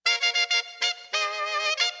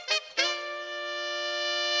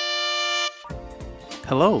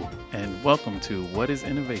Hello, and welcome to What is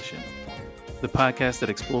Innovation, the podcast that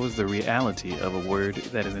explores the reality of a word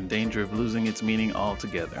that is in danger of losing its meaning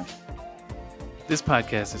altogether. This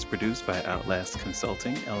podcast is produced by Outlast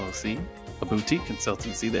Consulting, LLC, a boutique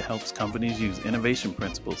consultancy that helps companies use innovation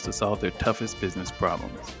principles to solve their toughest business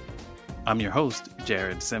problems. I'm your host,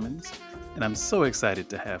 Jared Simmons, and I'm so excited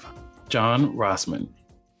to have John Rossman.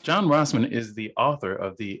 John Rossman is the author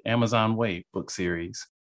of the Amazon Way book series,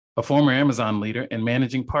 a former Amazon leader and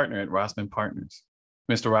managing partner at Rossman Partners.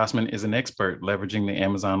 Mr. Rossman is an expert leveraging the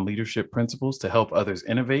Amazon leadership principles to help others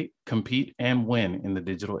innovate, compete, and win in the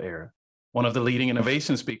digital era. One of the leading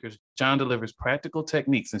innovation speakers, John delivers practical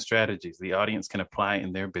techniques and strategies the audience can apply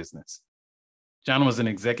in their business. John was an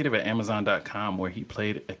executive at Amazon.com, where he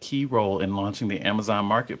played a key role in launching the Amazon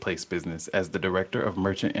Marketplace business as the director of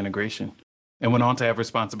merchant integration, and went on to have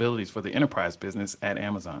responsibilities for the enterprise business at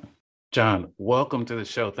Amazon. John, welcome to the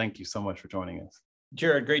show. Thank you so much for joining us.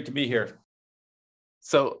 Jared, great to be here.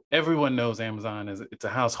 So everyone knows Amazon it's a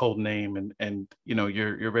household name, and you know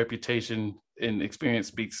your reputation and experience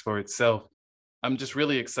speaks for itself. I'm just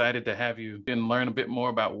really excited to have you and learn a bit more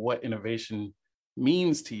about what innovation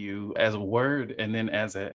means to you as a word and then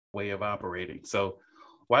as a way of operating. So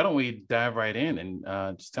why don't we dive right in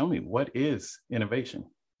and just tell me, what is innovation?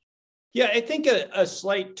 Yeah, I think a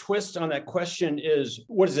slight twist on that question is,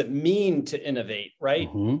 what does it mean to innovate, right?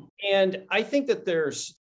 Mm-hmm. And I think that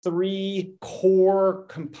there's three core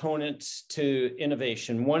components to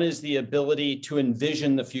innovation. One is the ability to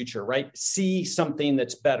envision the future, right? See something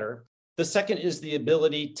that's better. The second is the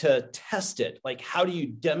ability to test it. Like, how do you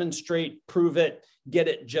demonstrate, prove it, get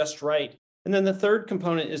it just right? And then the third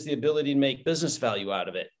component is the ability to make business value out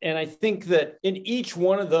of it. And I think that in each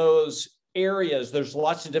one of those areas, there's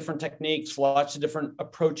lots of different techniques, lots of different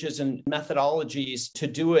approaches and methodologies to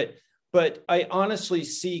do it. But I honestly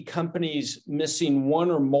see companies missing one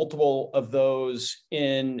or multiple of those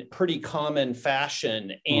in pretty common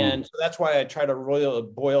fashion. And so that's why I try to really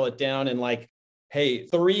boil it down in like, hey,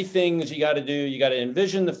 three things you got to do. You got to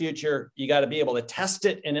envision the future. You got to be able to test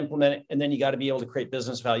it and implement it. And then you got to be able to create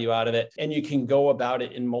business value out of it. And you can go about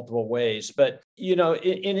it in multiple ways. But, you know,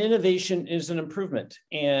 innovation is an improvement,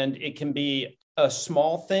 and it can be a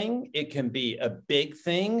small thing. It can be a big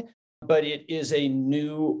thing, but it is a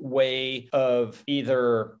new way of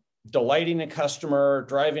either delighting a customer,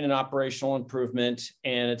 driving an operational improvement,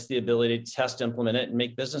 and it's the ability to test, implement it, and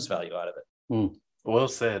make business value out of it. Well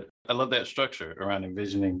said. I love that structure around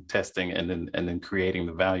envisioning, testing, and then creating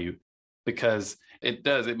the value, because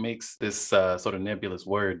it makes this sort of nebulous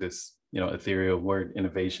word, this ethereal word,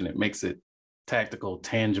 innovation. It makes it tactical,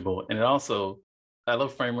 tangible, and I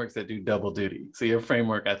love frameworks that do double duty. So your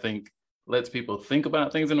framework, I think, lets people think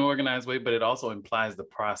about things in an organized way, but it also implies the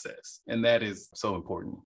process, and that is so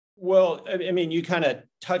important. Well, I mean, you kind of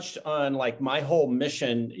touched on like my whole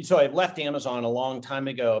mission. So I left Amazon a long time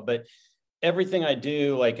ago, but everything I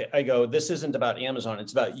do, like I go, this isn't about Amazon,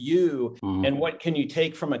 it's about you. Mm-hmm. And what can you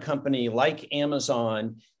take from a company like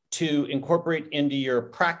Amazon to incorporate into your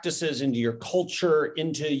practices, into your culture,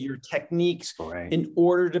 into your techniques, right, in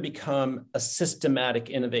order to become a systematic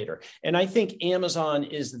innovator. And I think Amazon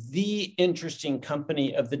is the interesting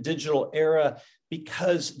company of the digital era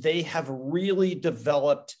because they have really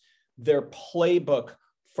developed their playbook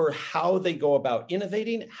for how they go about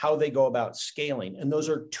innovating, how they go about scaling. And those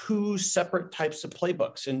are two separate types of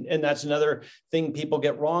playbooks. And that's another thing people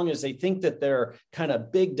get wrong, is they think that their kind of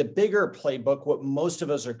big to bigger playbook, what most of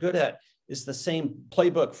us are good at, is the same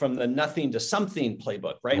playbook from the nothing to something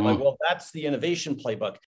playbook, right? Mm-hmm. Like, well, that's the innovation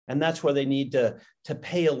playbook. And that's where they need to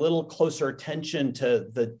pay a little closer attention to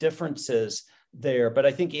the differences there. But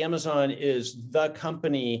I think Amazon is the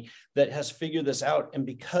company that has figured this out. And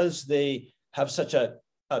because they have such a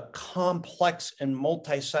complex and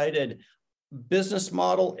multi-sided business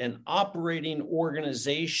model and operating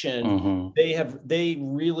organization, mm-hmm, they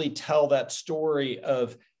really tell that story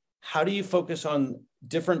of how do you focus on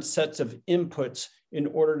different sets of inputs in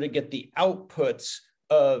order to get the outputs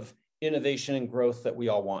of innovation and growth that we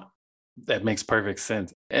all want. That makes perfect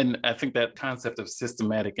sense. And I think that concept of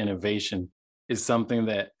systematic innovation is something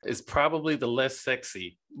that is probably the less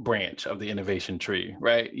sexy branch of the innovation tree,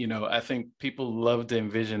 right? You know, I think people love to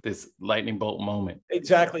envision this lightning bolt moment.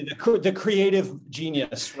 Exactly. The creative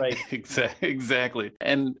genius, right? Exactly.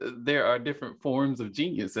 And there are different forms of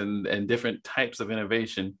genius and different types of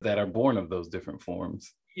innovation that are born of those different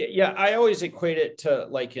forms. Yeah, I always equate it to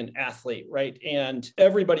like an athlete, right? And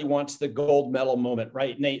everybody wants the gold medal moment,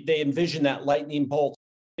 right? And they envision that lightning bolt.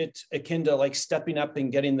 It's akin to like stepping up and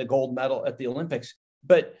getting the gold medal at the Olympics.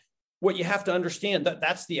 But what you have to understand,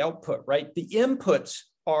 that's the output, right? The inputs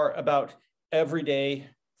are about every day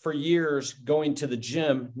for years going to the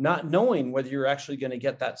gym, not knowing whether you're actually going to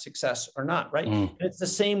get that success or not, right? And it's the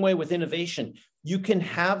same way with innovation. You can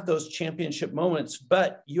have those championship moments,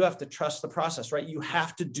 but you have to trust the process, right? You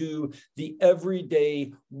have to do the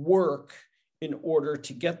everyday work in order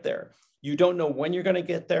to get there. You don't know when you're going to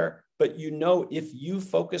get there, but you know if you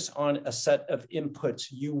focus on a set of inputs,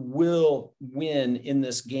 you will win in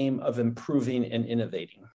this game of improving and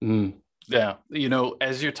innovating. Yeah.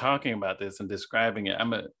 As you're talking about this and describing it,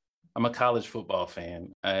 I'm a college football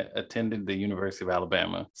fan. I attended the University of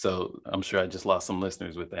Alabama. So I'm sure I just lost some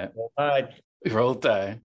listeners with that. Roll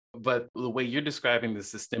Tide. But the way you're describing the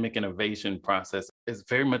systemic innovation process is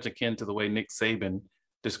very much akin to the way Nick Saban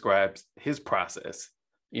describes his process.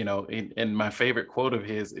 And my favorite quote of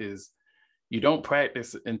his is, you don't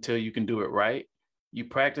practice until you can do it right. You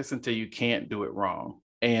practice until you can't do it wrong.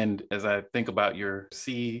 And as I think about your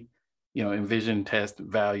envision, test,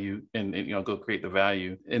 value, and go create the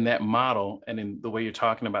value in that model. And in the way you're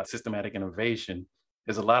talking about systematic innovation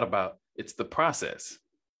is a lot about, it's the process.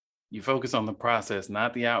 You focus on the process,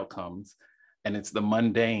 not the outcomes. And it's the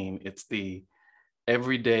mundane, it's the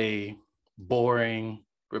everyday, boring,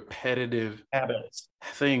 repetitive habits,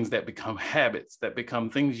 things that become habits, that become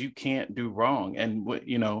things you can't do wrong. And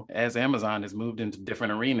as Amazon has moved into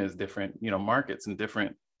different arenas, different markets and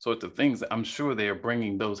different sorts of things, I'm sure they are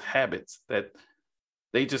bringing those habits that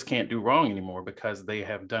they just can't do wrong anymore because they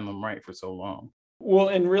have done them right for so long. Well,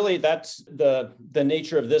 and really that's the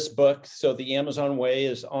nature of this book. So the Amazon Way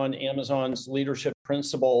is on Amazon's leadership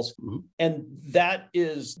principles. Mm-hmm. And that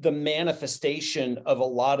is the manifestation of a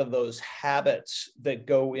lot of those habits that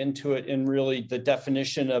go into it, and really the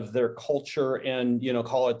definition of their culture and,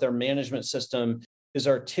 call it their management system is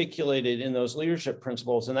articulated in those leadership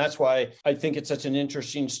principles. And that's why I think it's such an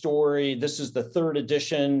interesting story. This is the 3rd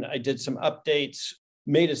edition. I did some updates,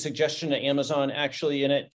 made a suggestion to Amazon actually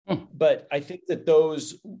in it. But I think that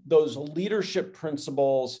those leadership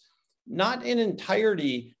principles, not in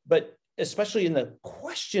entirety, but especially in the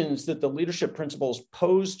questions that the leadership principles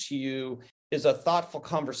pose to you, is a thoughtful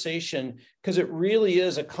conversation, because it really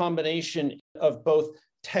is a combination of both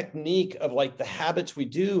technique of like the habits we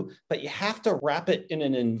do, but you have to wrap it in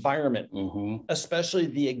an environment. Especially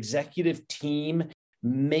the executive team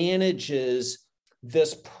manages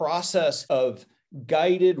this process of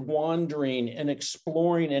guided wandering and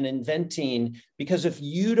exploring and inventing, because if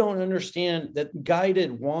you don't understand that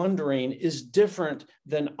guided wandering is different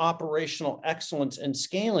than operational excellence and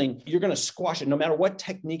scaling, you're going to squash it no matter what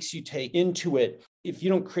techniques you take into it. If you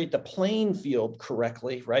don't create the playing field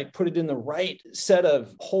correctly, right, put it in the right set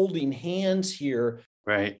of holding hands here,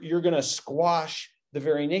 right, you're going to squash the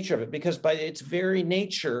very nature of it, because by its very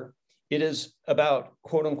nature, it is about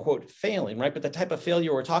quote unquote failing, right? But the type of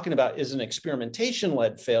failure we're talking about is an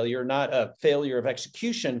experimentation-led failure, not a failure of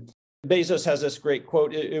execution. Bezos has this great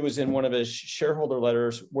quote. It was in one of his shareholder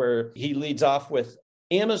letters where he leads off with,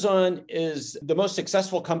 Amazon is the most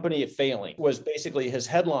successful company at failing, was basically his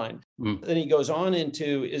headline. Then he goes on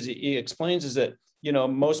into, he explains is that,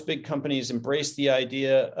 most big companies embrace the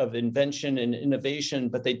idea of invention and innovation,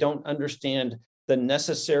 but they don't understand the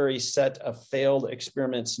necessary set of failed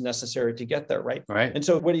experiments necessary to get there, right? Right. And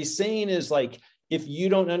so what he's saying is like, if you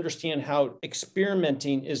don't understand how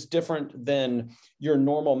experimenting is different than your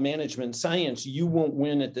normal management science, you won't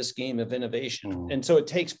win at this game of innovation. And so it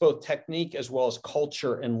takes both technique as well as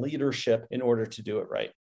culture and leadership in order to do it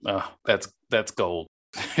right. That's gold.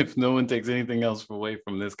 If no one takes anything else away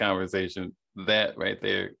from this conversation, that right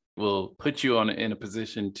there will put you in a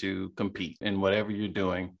position to compete in whatever you're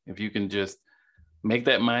doing. If you can just make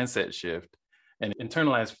that mindset shift and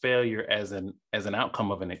internalize failure as an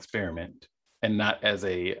outcome of an experiment, and not as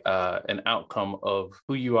an outcome of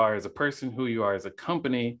who you are as a person, who you are as a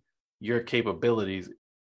company, your capabilities.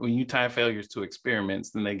 When you tie failures to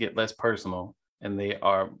experiments, then they get less personal and they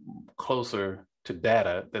are closer to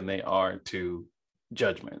data than they are to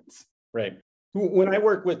judgments. Right. When I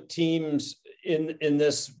work with teams in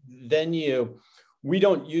this venue, we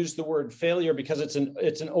don't use the word failure because it's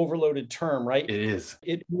an overloaded term, right? It is.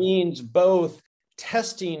 It means both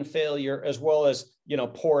testing failure as well as,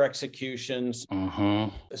 poor executions,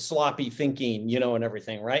 sloppy thinking, and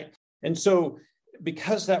everything, right? And so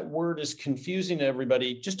because that word is confusing to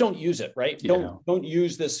everybody, just don't use it, right? Yeah. Don't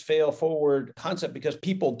use this fail forward concept because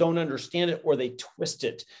people don't understand it or they twist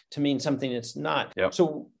it to mean something it's not. Yep.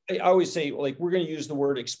 So I always say, like, we're going to use the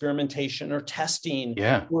word experimentation or testing.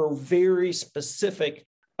 Yeah. We're very specific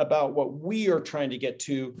about what we are trying to get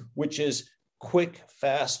to, which is quick,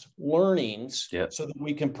 fast learnings Yep. so that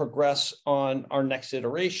we can progress on our next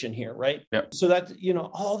iteration here, right? Yep. So that,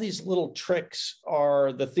 all these little tricks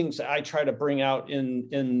are the things that I try to bring out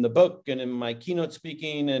in the book and in my keynote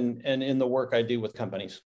speaking and in the work I do with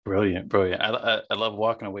companies. Brilliant, brilliant. I love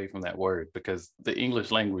walking away from that word because the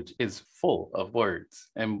English language is full of words.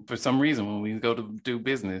 And for some reason, when we go to do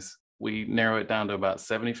business, we narrow it down to about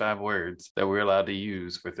 75 words that we're allowed to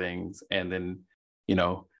use for things. And then,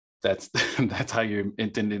 that's that's how you're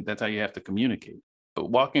intended, that's how you have to communicate.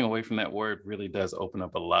 But walking away from that word really does open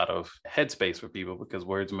up a lot of headspace for people because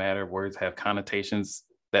words matter. Words have connotations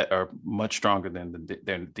that are much stronger than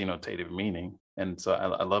their denotative meaning. And so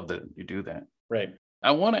I love that you do that. Right.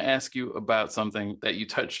 I want to ask you about something that you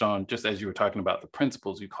touched on just as you were talking about the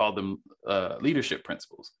principles. You called them leadership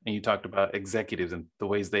principles, and you talked about executives and the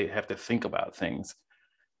ways they have to think about things.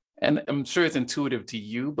 And I'm sure it's intuitive to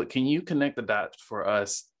you, but can you connect the dots for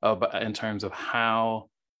us in terms of how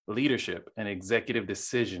leadership and executive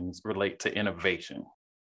decisions relate to innovation?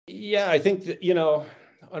 Yeah, I think that,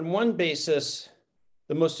 on one basis,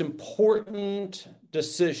 the most important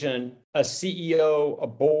decision a CEO, a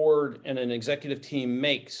board, and an executive team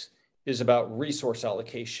makes is about resource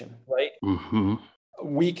allocation, right? Mm-hmm.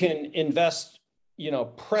 We can invest,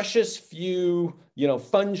 precious few,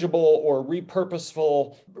 fungible or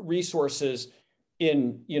repurposeful resources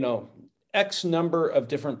in, X number of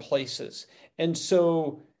different places. And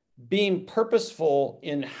so being purposeful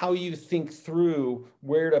in how you think through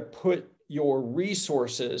where to put your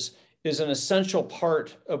resources is an essential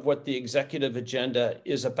part of what the executive agenda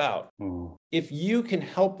is about. Mm. If you can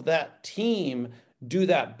help that team do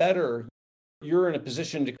that better, you're in a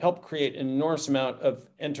position to help create an enormous amount of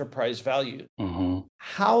enterprise value. Mm-hmm.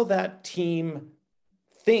 How that team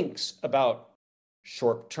thinks about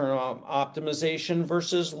short-term optimization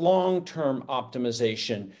versus long-term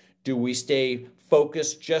optimization. Do we stay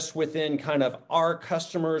focused just within kind of our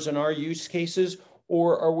customers and our use cases?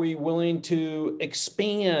 Or are we willing to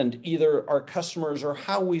expand either our customers or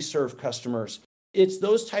how we serve customers? It's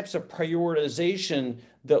those types of prioritization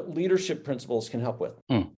that leadership principles can help with.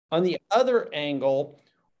 On the other angle,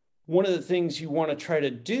 one of the things you want to try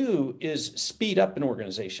to do is speed up an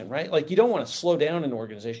organization, right? Like you don't want to slow down an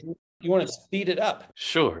organization. You want to speed it up.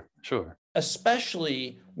 Sure.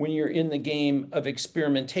 Especially when you're in the game of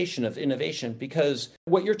experimentation, of innovation, because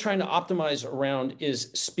what you're trying to optimize around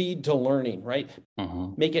is speed to learning, right?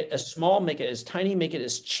 Mm-hmm. Make it as small, make it as tiny, make it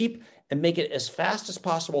as cheap, and make it as fast as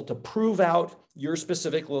possible to prove out your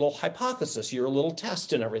specific little hypothesis, your little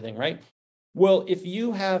test and everything, right? Well, if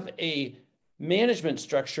you have a management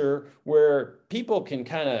structure where people can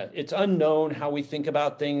it's unknown how we think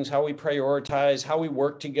about things, how we prioritize, how we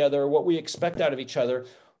work together, what we expect out of each other.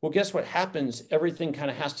 Well, guess what happens? Everything kind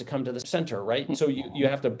of has to come to the center, right? So you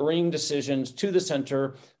have to bring decisions to the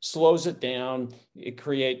center, slows it down. It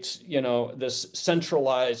creates, this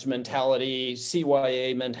centralized mentality,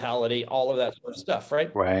 CYA mentality, all of that sort of stuff,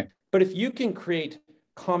 right? Right. But if you can create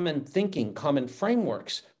common thinking, common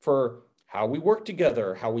frameworks for how we work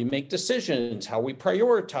together, how we make decisions, how we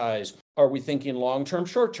prioritize, are we thinking long-term,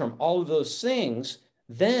 short-term, all of those things,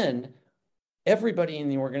 then everybody in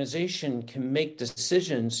the organization can make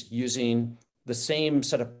decisions using the same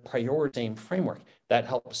set of priorities, same framework. That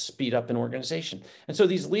helps speed up an organization. And so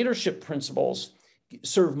these leadership principles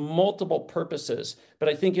serve multiple purposes, but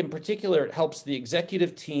I think in particular, it helps the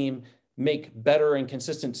executive team make better and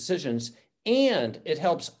consistent decisions, and it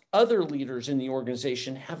helps other leaders in the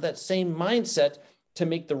organization have that same mindset to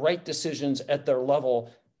make the right decisions at their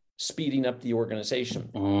level, speeding up the organization.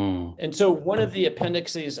 And so one of the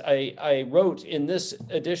appendices I wrote in this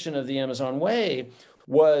edition of the Amazon Way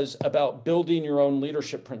was about building your own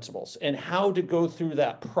leadership principles and how to go through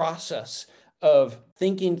that process of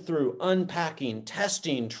thinking through, unpacking,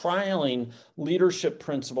 testing, trialing leadership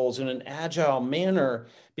principles in an agile manner,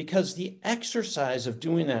 because the exercise of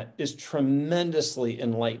doing that is tremendously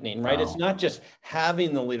enlightening, right? Wow. It's not just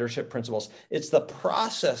having the leadership principles, it's the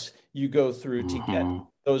process you go through to get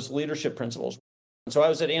those leadership principles. So I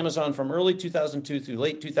was at Amazon from early 2002 through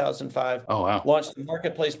late 2005. Oh, wow. Launched the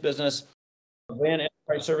marketplace business, ran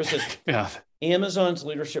enterprise services. Yeah. Amazon's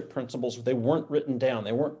leadership principles, they weren't written down.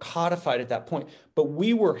 They weren't codified at that point, but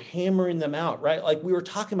we were hammering them out, right? Like we were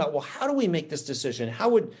talking about, well, how do we make this decision? How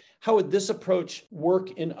would this approach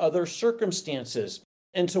work in other circumstances?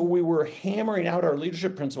 And so we were hammering out our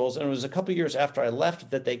leadership principles. And it was a couple of years after I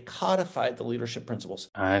left that they codified the leadership principles.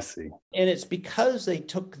 I see. And it's because they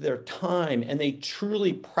took their time and they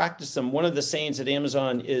truly practiced them. One of the sayings at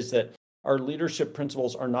Amazon is that our leadership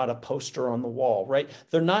principles are not a poster on the wall, right?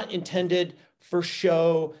 They're not intended for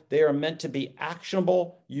show. They are meant to be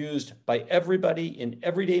actionable, used by everybody in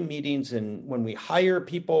everyday meetings. And when we hire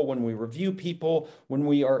people, when we review people, when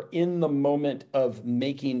we are in the moment of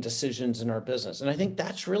making decisions in our business. And I think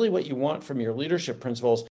that's really what you want from your leadership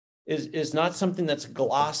principles is not something that's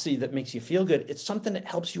glossy that makes you feel good. It's something that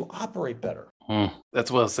helps you operate better.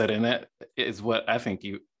 That's well said. And that is what I think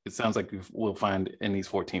it sounds like you will find in these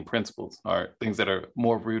 14 principles are things that are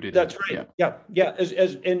more rooted. That's right. Yeah.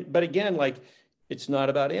 But again, like, it's not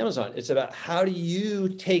about Amazon. It's about how do you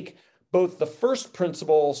take both the first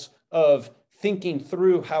principles of thinking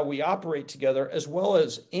through how we operate together, as well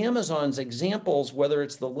as Amazon's examples, whether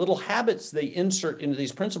it's the little habits they insert into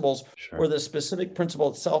these principles or the specific principle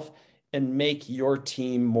itself, and make your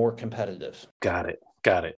team more competitive. Got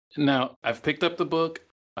it. Now, I've picked up the book.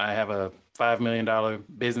 I have a $5 million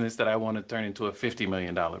business that I want to turn into a $50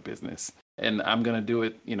 million business. And I'm going to do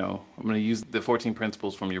it, I'm going to use the 14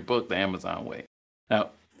 principles from your book, The Amazon Way.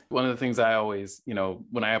 Now, one of the things I always,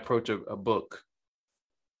 when I approach a book,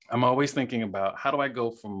 I'm always thinking about how do I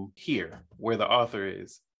go from here, where the author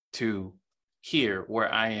is, to here,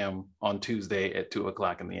 where I am on Tuesday at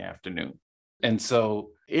 2:00 in the afternoon. And so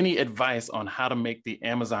any advice on how to make the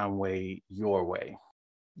Amazon way your way?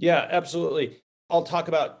 Yeah, absolutely. I'll talk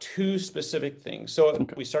about two specific things. So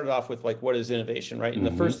we started off with like, what is innovation, right? And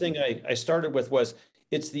the first thing I started with was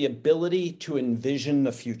it's the ability to envision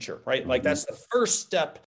the future, right? Like that's the first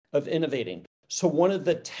step of innovating. So one of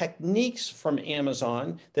the techniques from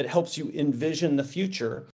Amazon that helps you envision the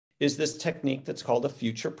future is this technique that's called a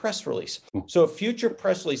future press release. So a future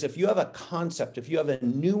press release, if you have a concept, if you have a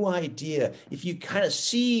new idea, if you kind of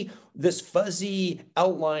see this fuzzy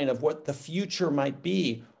outline of what the future might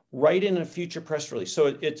be, write in a future press release.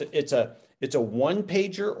 So it's a one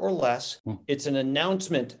pager or less. It's an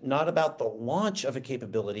announcement, not about the launch of a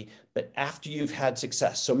capability, but after you've had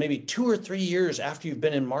success. So maybe 2 or 3 years after you've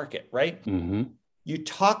been in market, right? You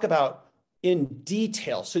talk about in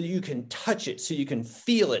detail so you can touch it, so you can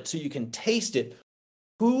feel it, so you can taste it.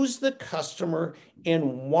 Who's the customer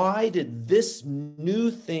and why did this new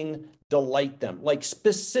thing delight them? Like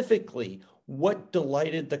specifically, what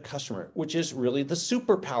delighted the customer, which is really the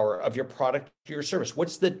superpower of your product or your service.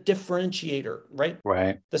 What's the differentiator, right?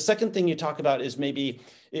 Right. The second thing you talk about is maybe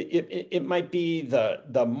it might be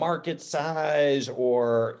the market size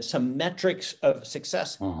or some metrics of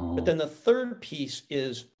success. But then the third piece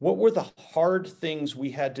is what were the hard things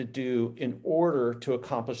we had to do in order to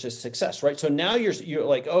accomplish this success, right? So now you're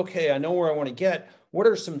like, okay, I know where I want to get. What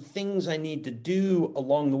are some things I need to do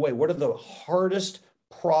along the way? What are the hardest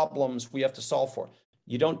problems we have to solve for?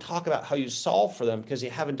 You don't talk about how you solve for them because you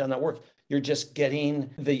haven't done that work. You're just getting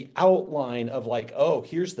the outline of like, oh,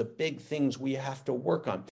 here's the big things we have to work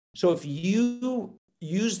on. So if you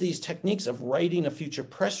use these techniques of writing a future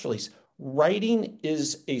press release, writing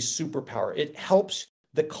is a superpower. It helps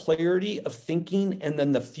the clarity of thinking and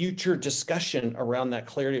then the future discussion around that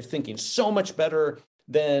clarity of thinking so much better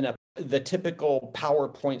than the typical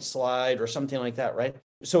PowerPoint slide or something like that, right?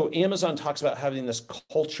 So Amazon talks about having this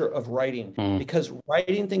culture of writing because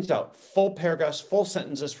writing things out, full paragraphs, full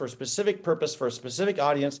sentences for a specific purpose, for a specific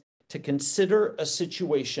audience to consider a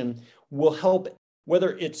situation will help,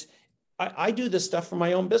 whether it's, I do this stuff for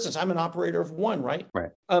my own business. I'm an operator of one, right?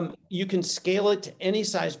 Right. You can scale it to any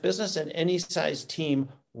size business and any size team.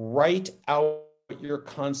 Write out what your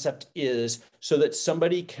concept is so that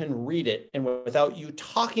somebody can read it. And without you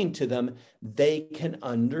talking to them, they can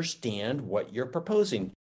understand what you're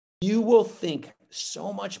proposing. You will think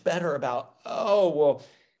so much better about, oh, well,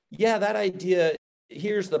 yeah, that idea,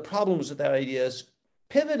 here's the problems with that idea is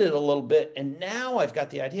pivoted a little bit. And now I've got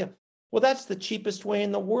the idea. Well, that's the cheapest way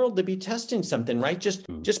in the world to be testing something, right?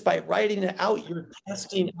 Just by writing it out, you're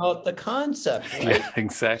testing out the concept, right? Yeah,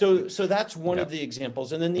 exactly. So that's one of the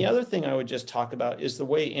examples. And then the other thing I would just talk about is the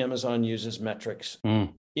way Amazon uses metrics.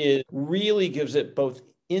 It really gives it both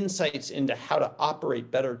insights into how to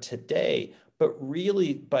operate better today, but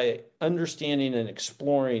really by understanding and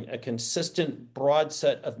exploring a consistent, broad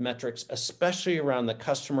set of metrics, especially around the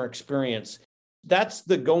customer experience. That's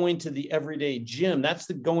the going to the everyday gym. That's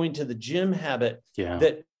the going to the gym habit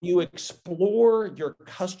that you explore your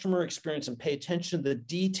customer experience and pay attention to the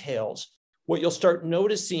details. What you'll start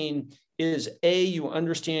noticing is A, you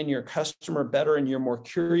understand your customer better and you're more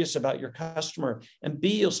curious about your customer. And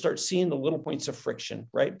B, you'll start seeing the little points of friction,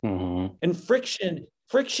 right? And friction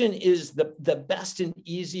is the best and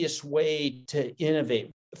easiest way to innovate.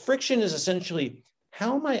 Friction is essentially,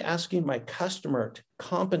 how am I asking my customer to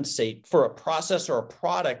compensate for a process or a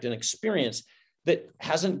product and experience that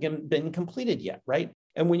hasn't been completed yet, right?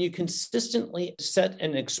 And when you consistently set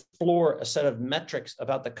and explore a set of metrics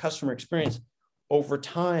about the customer experience, over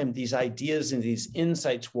time, these ideas and these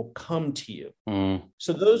insights will come to you.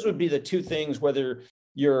 So those would be the two things, whether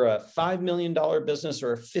you're a $5 million business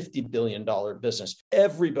or a $50 billion business.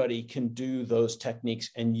 Everybody can do those techniques,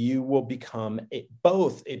 and you will become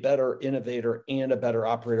both a better innovator and a better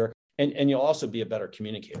operator. And you'll also be a better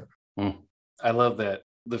communicator. I love that.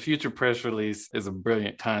 The future press release is a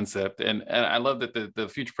brilliant concept. And I love that the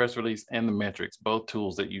future press release and the metrics, both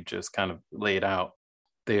tools that you just kind of laid out,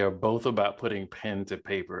 they are both about putting pen to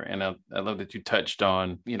paper. And I love that you touched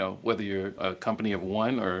on, whether you're a company of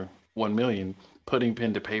 1 or 1 million, putting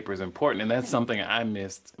pen to paper is important. And that's something I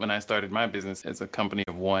missed when I started my business as a company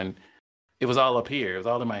of 1. It was all up here. It was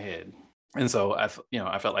all in my head. And so I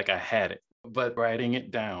felt like I had it. But writing it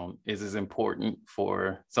down is as important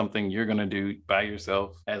for something you're going to do by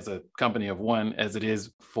yourself as a company of 1 as it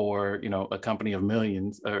is for, a company of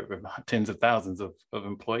millions or tens of thousands of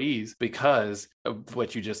employees, because of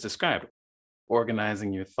what you just described.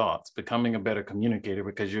 Organizing your thoughts, becoming a better communicator,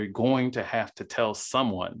 because you're going to have to tell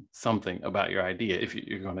someone something about your idea if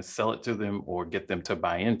you're going to sell it to them or get them to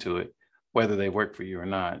buy into it, whether they work for you or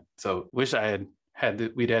not. So wish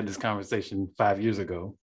we'd had this conversation 5 years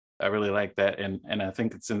ago. I really like that. And I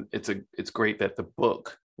think it's great that the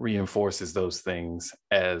book reinforces those things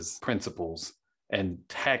as principles and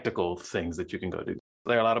tactical things that you can go do.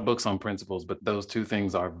 There are a lot of books on principles, but those two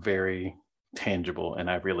things are very tangible. And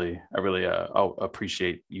I really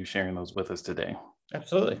appreciate you sharing those with us today.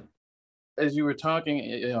 Absolutely. As you were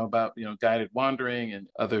talking about, guided wandering and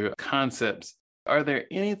other concepts, are there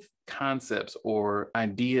any concepts or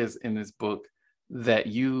ideas in this book that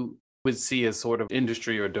you would see as sort of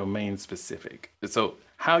industry or domain specific? So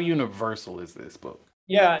how universal is this book?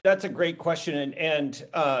 Yeah, that's a great question. And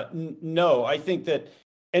no, I think that,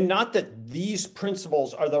 and not that these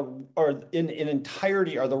principles are in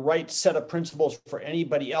entirety are the right set of principles for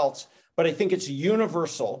anybody else, but I think it's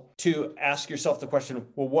universal to ask yourself the question,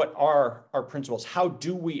 well, what are our principles? How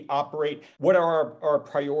do we operate? What are our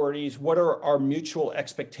priorities? What are our mutual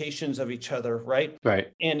expectations of each other, right?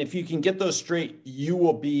 Right. And if you can get those straight, you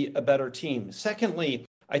will be a better team. Secondly,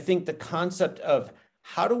 I think the concept of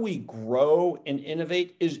how do we grow and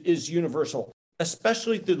innovate is universal,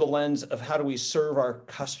 especially through the lens of how do we serve our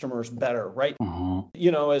customers better, right?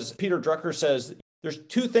 Mm-hmm. As Peter Drucker says, there's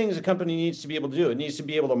two things a company needs to be able to do. It needs to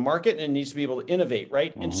be able to market and it needs to be able to innovate,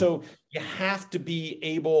 right? Mm-hmm. And so you have to be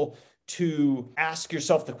able to ask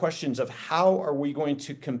yourself the questions of how are we going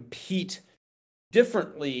to compete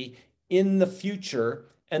differently in the future,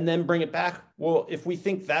 and then bring it back. Well, if we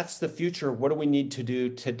think that's the future, what do we need to do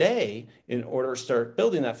today in order to start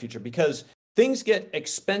building that future? Because things get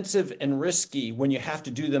expensive and risky when you have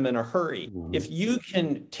to do them in a hurry. Mm-hmm. If you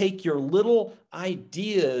can take your little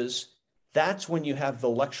ideas, that's when you have the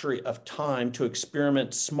luxury of time to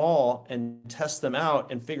experiment small and test them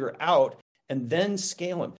out and figure out and then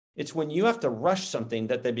scale them. It's when you have to rush something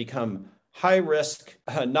that they become high risk,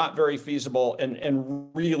 not very feasible,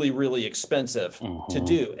 and really, really expensive to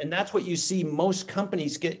do. And that's what you see most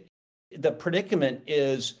companies get. The predicament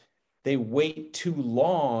is they wait too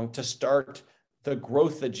long to start the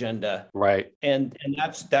growth agenda. Right. And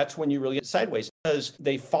that's when you really get sideways, because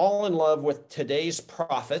they fall in love with today's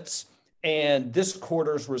profits and this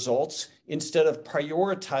quarter's results instead of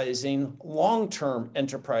prioritizing long-term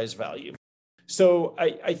enterprise value. So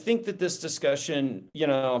I think that this discussion,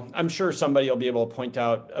 I'm sure somebody will be able to point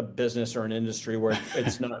out a business or an industry where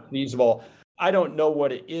it's not feasible. I don't know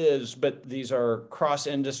what it is, but these are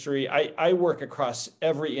cross-industry. I work across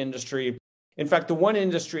every industry. In fact, the one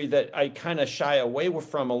industry that I kind of shy away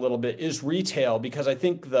from a little bit is retail, because I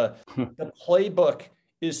think the playbook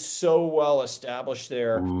is so well established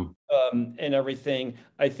there and everything.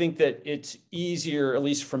 I think that it's easier, at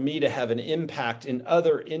least for me, to have an impact in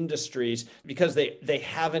other industries because they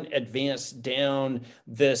haven't advanced down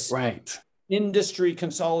this industry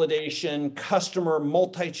consolidation, customer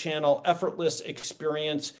multi-channel, effortless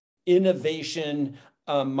experience, innovation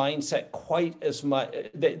mindset quite as much.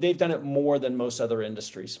 They've done it more than most other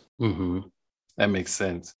industries. Mm-hmm. That makes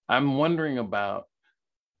sense. I'm wondering about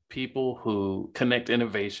people who connect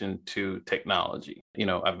innovation to technology.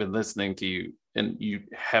 I've been listening to you, and you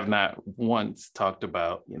have not once talked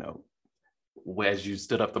about, as you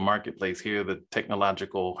stood up the marketplace, here are the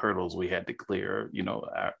technological hurdles we had to clear. It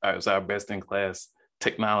was our best in class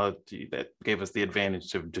technology that gave us the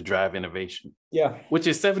advantage to drive innovation. Yeah. Which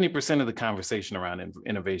is 70% of the conversation around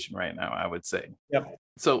innovation right now, I would say. Yep.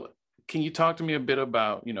 So can you talk to me a bit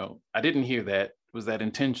about, I didn't hear that. Was that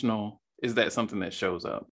intentional? Is that something that shows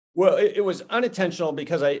up? Well, it was unintentional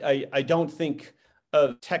because I don't think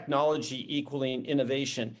of technology equaling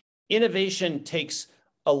innovation. Innovation takes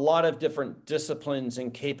a lot of different disciplines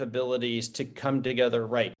and capabilities to come together,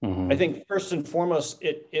 right? I think first and foremost,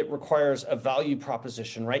 it requires a value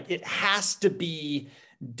proposition, right? It has to be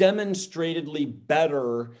demonstratedly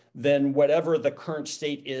better than whatever the current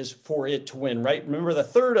state is for it to win, right? Remember, the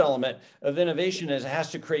third element of innovation is it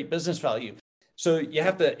has to create business value. So you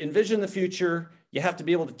have to envision the future, you have to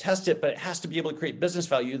be able to test it, but it has to be able to create business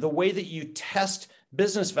value. The way that you test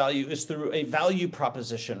business value is through a value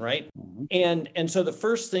proposition, right? And so the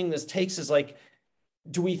first thing this takes is like,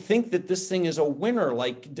 do we think that this thing is a winner?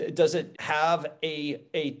 Like, does it have a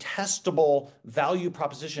testable value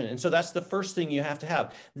proposition? And so that's the first thing you have to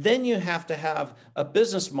have. Then you have to have a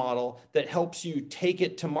business model that helps you take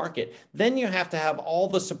it to market. Then you have to have all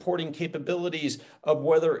the supporting capabilities of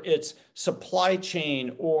whether it's supply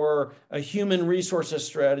chain or a human resources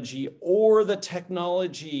strategy or the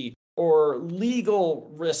technology or legal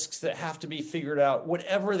risks that have to be figured out,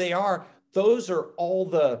 whatever they are. Those are all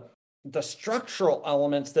the structural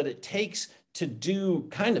elements that it takes to do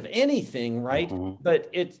kind of anything, right? But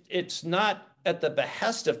it's not at the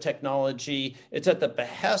behest of technology. It's at the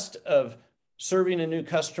behest of serving a new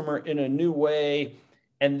customer in a new way.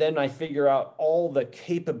 And then I figure out all the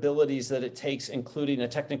capabilities that it takes, including a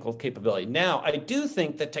technical capability. Now, I do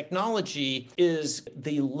think that technology is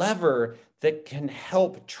the lever that can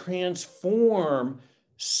help transform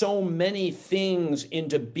so many things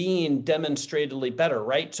into being demonstrably better,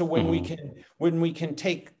 right? So when we can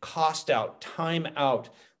take cost out, time out,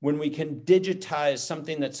 when we can digitize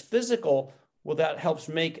something that's physical, well, that helps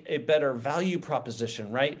make a better value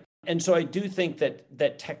proposition, right? And so I do think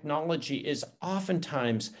that technology is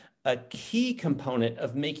oftentimes a key component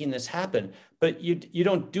of making this happen. But you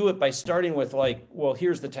don't do it by starting with like, well,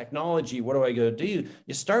 here's the technology, what do I go do?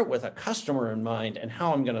 You start with a customer in mind and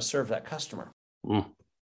how I'm going to serve that customer.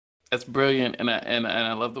 That's brilliant, and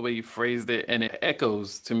I love the way you phrased it, and it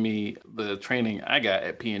echoes to me the training I got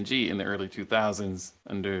at P&G in the early 2000s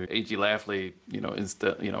under A.G. Lafley.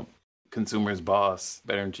 Consumer's boss,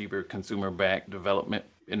 better and cheaper, consumer-backed development,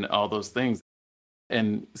 and all those things.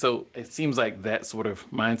 And so it seems like that sort of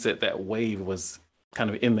mindset, that wave, was kind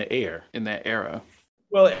of in the air in that era.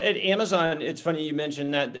 Well, at Amazon, it's funny you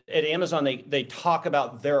mentioned that. At Amazon, they talk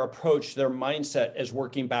about their approach, their mindset as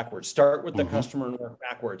working backwards. Start with the customer and work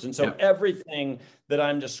backwards. And so everything that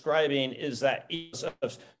I'm describing is that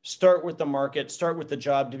start with the market, start with the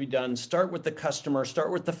job to be done, start with the customer,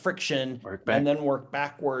 start with the friction, and then work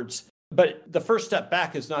backwards. But the first step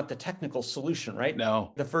back is not the technical solution, right?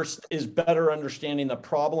 No. The first is better understanding the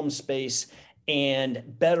problem space and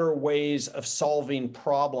better ways of solving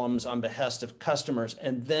problems on behest of customers,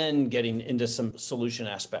 and then getting into some solution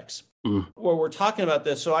aspects. Well, we're talking about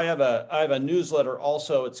this. So I have a newsletter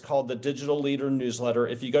also. It's called the Digital Leader Newsletter.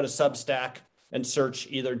 If you go to Substack and search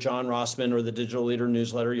either John Rossman or the Digital Leader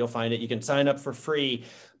Newsletter, you'll find it. You can sign up for free.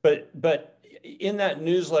 But in that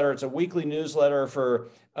newsletter, it's a weekly newsletter for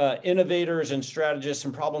innovators and strategists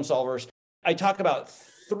and problem solvers. I talk about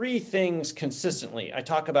three things consistently. I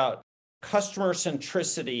talk about customer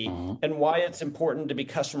centricity and why it's important to be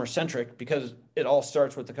customer centric, because it all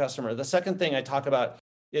starts with the customer. The second thing I talk about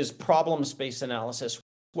is problem space analysis.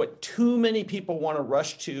 What too many people want to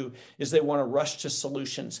rush to is they want to rush to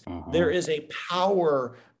solutions. There is a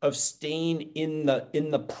power of staying in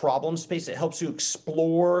the problem space. It helps you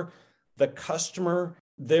explore the customer,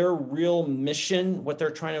 their real mission, what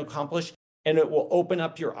they're trying to accomplish. And it will open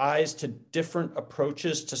up your eyes to different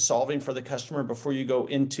approaches to solving for the customer before you go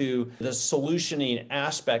into the solutioning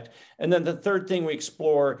aspect. And then the third thing we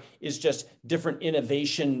explore is just different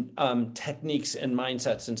innovation techniques and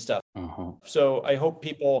mindsets and stuff. So I hope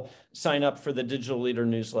people sign up for the Digital Leader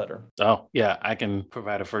Newsletter. Oh, yeah, I can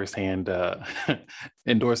provide a firsthand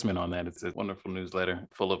endorsement on that. It's a wonderful newsletter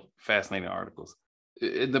full of fascinating articles.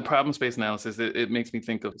 The problem space analysis, it makes me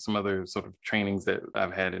think of some other sort of trainings that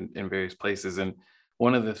I've had in various places. And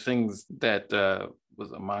one of the things that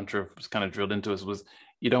was a mantra was kind of drilled into us was,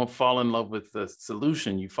 you don't fall in love with the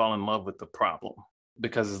solution, you fall in love with the problem.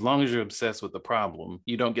 Because as long as you're obsessed with the problem,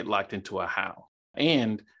 you don't get locked into a how.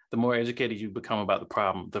 And the more educated you become about the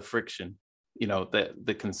problem, the friction, that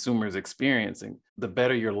the consumer is experiencing, the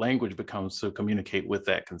better your language becomes to communicate with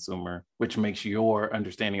that consumer, which makes your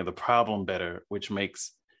understanding of the problem better, which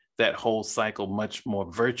makes that whole cycle much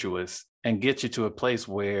more virtuous and gets you to a place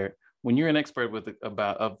where when you're an expert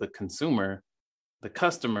of the consumer, the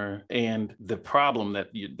customer, and the problem that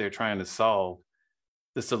they're trying to solve,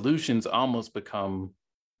 the solutions almost become,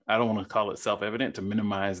 I don't want to call it self-evident, to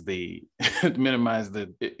minimize the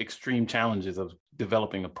extreme challenges of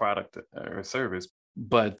developing a product or a service.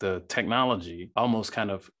 but the technology almost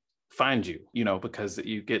kind of finds you, because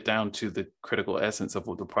you get down to the critical essence of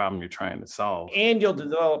what the problem you're trying to solve. And you'll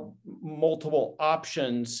develop multiple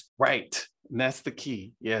options. Right. And that's the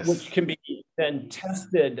key. Yes. Which can be then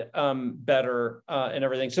tested better and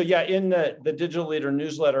everything. So yeah, in the Digital Leader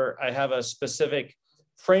newsletter, I have a specific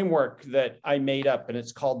framework that I made up, and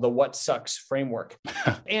it's called the What Sucks framework.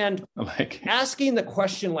 And asking the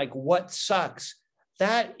question like, what sucks?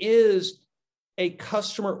 That is a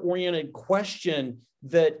customer-oriented question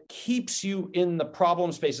that keeps you in the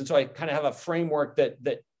problem space. And so I kind of have a framework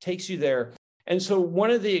that takes you there. And so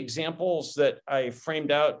one of the examples that I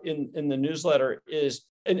framed out in the newsletter is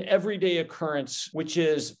an everyday occurrence, which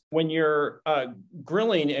is when you're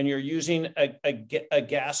grilling and you're using a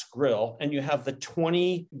gas grill and you have the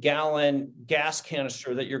 20-gallon gas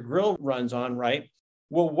canister that your grill runs on, right?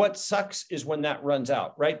 Well, what sucks is when that runs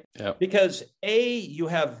out, right? Yep. Because A, you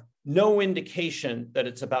have no indication that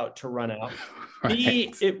it's about to run out. Right.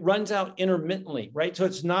 B, it runs out intermittently, right? So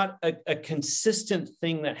it's not a consistent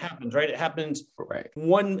thing that happens, right? It happens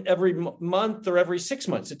one every month or every 6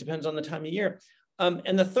 months. It depends on the time of year.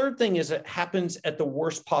 And the third thing is it happens at the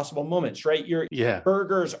worst possible moments, right? Your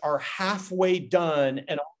burgers are halfway done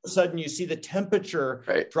and all of a sudden you see the temperature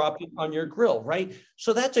dropping on your grill, right?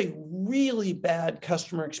 So that's a really bad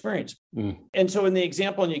customer experience. And so in the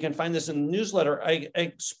example, and you can find this in the newsletter, I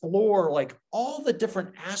explore like all the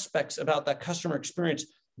different aspects about that customer experience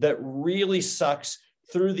that really sucks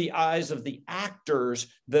through the eyes of the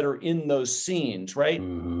actors that are in those scenes, right?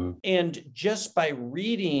 And just by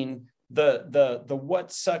reading the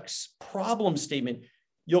what sucks problem statement,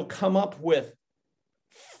 you'll come up with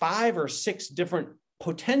 5 or 6 different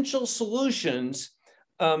potential solutions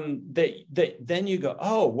that then you go,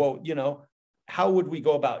 oh, well, how would we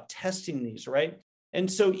go about testing these, right?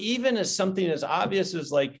 And so even as something as obvious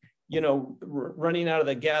as like, running out of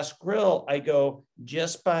the gas grill, I go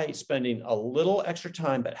just by spending a little extra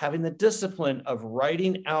time, but having the discipline of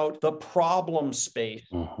writing out the problem space.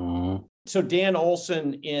 So Dan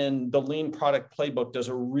Olson in the Lean Product Playbook does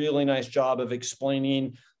a really nice job of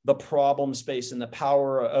explaining the problem space and the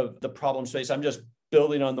power of the problem space. I'm just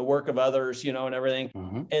building on the work of others, and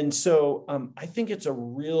everything. And so I think it's a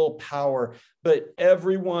real power, but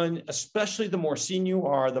everyone, especially the more senior you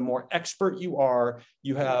are, the more expert you are,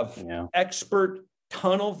 you have expert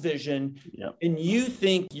tunnel vision, and you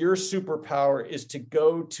think your superpower is to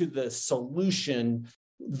go to the solution,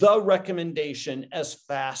 the recommendation as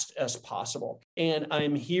fast as possible. And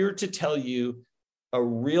I'm here to tell you, a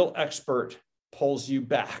real expert pulls you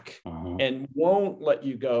back and won't let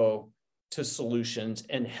you go to solutions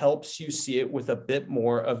and helps you see it with a bit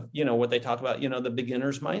more of, what they talk about, the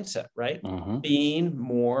beginner's mindset, right? Being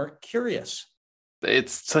more curious.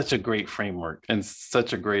 It's such a great framework and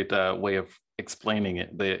such a great way of explaining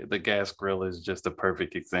it. The gas grill is just a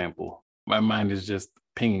perfect example. My mind is just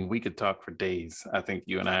pinging. We could talk for days, I think,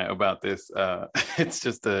 you and I, about this. It's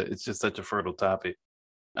just such a fertile topic.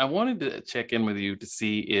 I wanted to check in with you to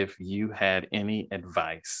see if you had any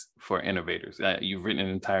advice for innovators. You've written an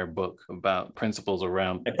entire book about principles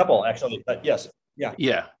around... A couple, actually, but yes.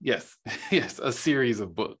 Yes, a series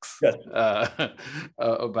of books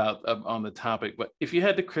about on the topic. But if you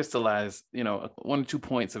had to crystallize, 1 or 2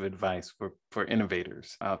 points of advice for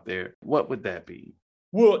innovators out there, what would that be?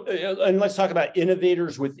 Well, and let's talk about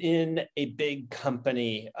innovators within a big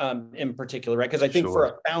company in particular, right? Because I think for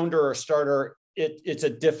a founder or starter, it's a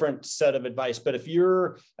different set of advice. But if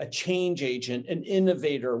you're a change agent, an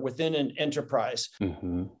innovator within an enterprise,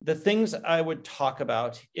 the things I would talk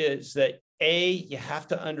about is that you have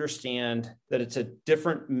to understand that it's a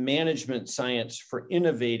different management science for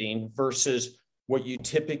innovating versus what you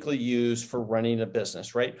typically use for running a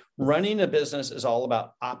business, right? Running a business is all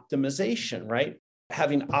about optimization, right?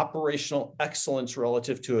 Having operational excellence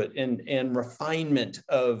relative to it and refinement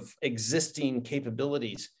of existing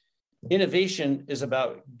capabilities. Innovation is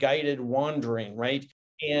about guided wandering, right?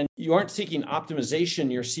 And you aren't seeking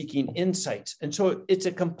optimization, you're seeking insights. And so it's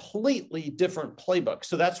a completely different playbook.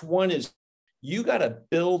 So that's one, is you got to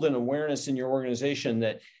build an awareness in your organization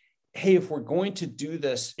that, hey, if we're going to do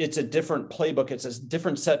this, it's a different playbook. It's a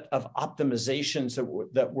different set of optimizations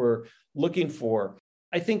that we're looking for.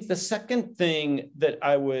 I think the second thing that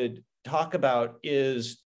I would talk about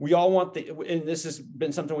is we all want and this has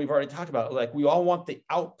been something we've already talked about, like we all want the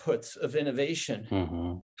outputs of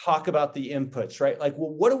innovation. Talk about the inputs, right? Like, well,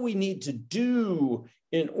 what do we need to do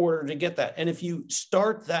in order to get that? And if you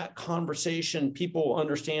start that conversation, people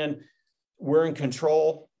understand we're in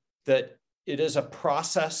control, that it is a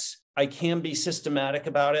process. I can be systematic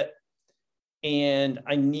about it. and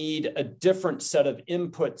I need a different set of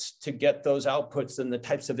inputs to get those outputs than the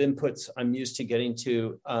types of inputs I'm used to getting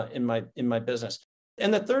to in my business.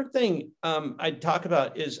 And the third thing I'd talk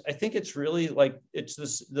about is, I think it's really like, it's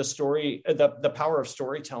the story, the power of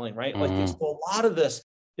storytelling, right? Like a lot of this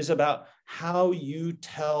is about how you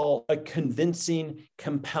tell a convincing,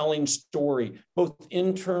 compelling story, both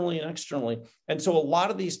internally and externally. And so a lot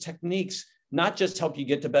of these techniques not just help you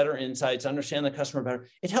get to better insights, understand the customer better,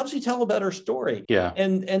 it helps you tell a better story. Yeah.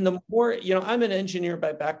 And the more, I'm an engineer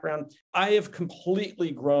by background. I have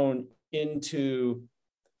completely grown into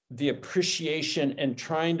the appreciation and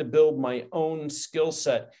trying to build my own skill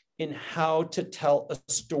set in how to tell a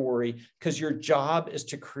story, because your job is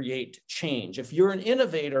to create change. If you're an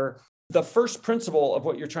innovator, the first principle of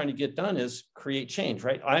what you're trying to get done is create change,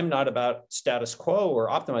 right? I'm not about status quo or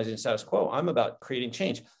optimizing status quo. I'm about creating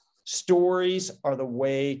change. Stories are the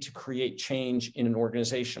way to create change in an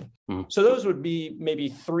organization. So those would be maybe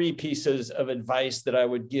 3 pieces of advice that I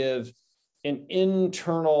would give an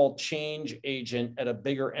internal change agent at a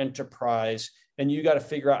bigger enterprise. And you got to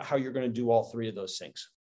figure out how you're going to do all 3 of those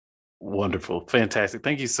things. Wonderful. Fantastic.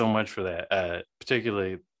 Thank you so much for that.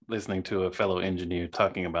 Particularly listening to a fellow engineer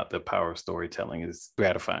talking about the power of storytelling is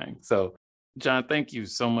gratifying. So, John, thank you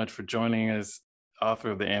so much for joining us, author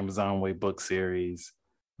of the Amazon Way book series,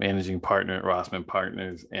 managing partner at Rossman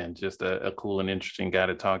Partners, and just a cool and interesting guy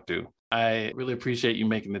to talk to. I really appreciate you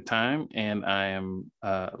making the time, and I am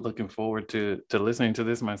looking forward to listening to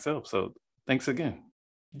this myself. So thanks again.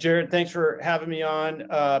 Jared, thanks for having me on.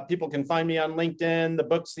 People can find me on LinkedIn. The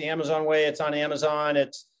book's The Amazon Way. It's on Amazon.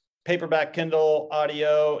 It's paperback, Kindle,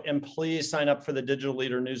 audio, and please sign up for the Digital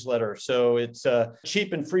Leader newsletter. So it's a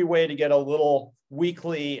cheap and free way to get a little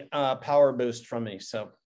weekly power boost from me.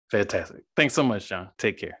 So fantastic. Thanks so much, John.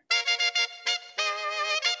 Take care.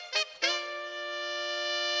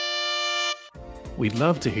 We'd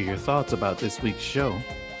love to hear your thoughts about this week's show.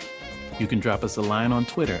 You can drop us a line on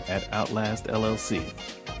Twitter at Outlast LLC,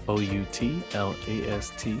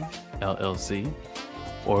 OUTLAST LLC,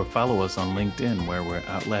 or follow us on LinkedIn where we're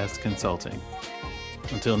Outlast Consulting.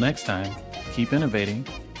 Until next time, keep innovating,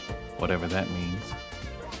 whatever that means.